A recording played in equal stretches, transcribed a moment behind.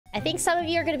I think some of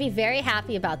you are going to be very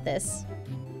happy about this,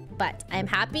 but I'm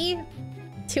happy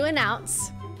to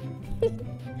announce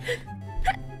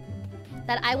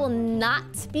that I will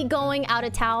not be going out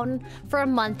of town for a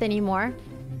month anymore.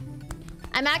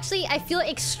 I feel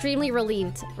extremely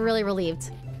relieved, really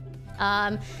relieved.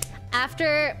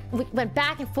 After we went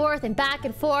back and forth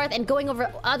and going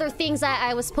over other things that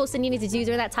I was supposed to need to do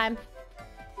during that time.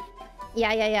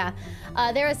 Yeah.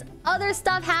 There was other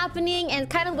stuff happening and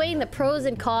kind of weighing the pros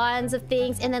and cons of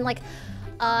things. And then like,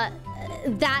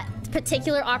 that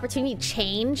particular opportunity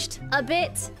changed a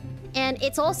bit. And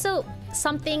it's also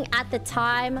something at the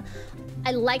time,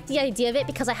 I liked the idea of it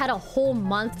because I had a whole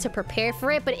month to prepare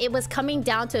for it, but it was coming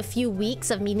down to a few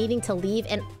weeks of me needing to leave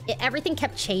and everything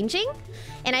kept changing.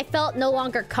 And I felt no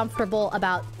longer comfortable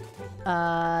about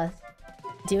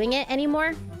doing it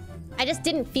anymore. I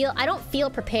don't feel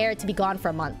prepared to be gone for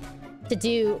a month to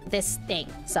do this thing.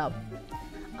 So,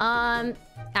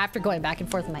 after going back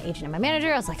and forth with my agent and my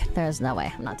manager, I was like, there's no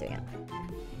way, I'm not doing it.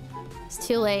 It's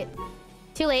too late.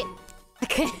 Too late.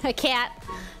 I can't.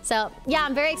 So, yeah,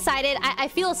 I'm very excited. I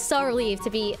feel so relieved to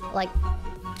be, like,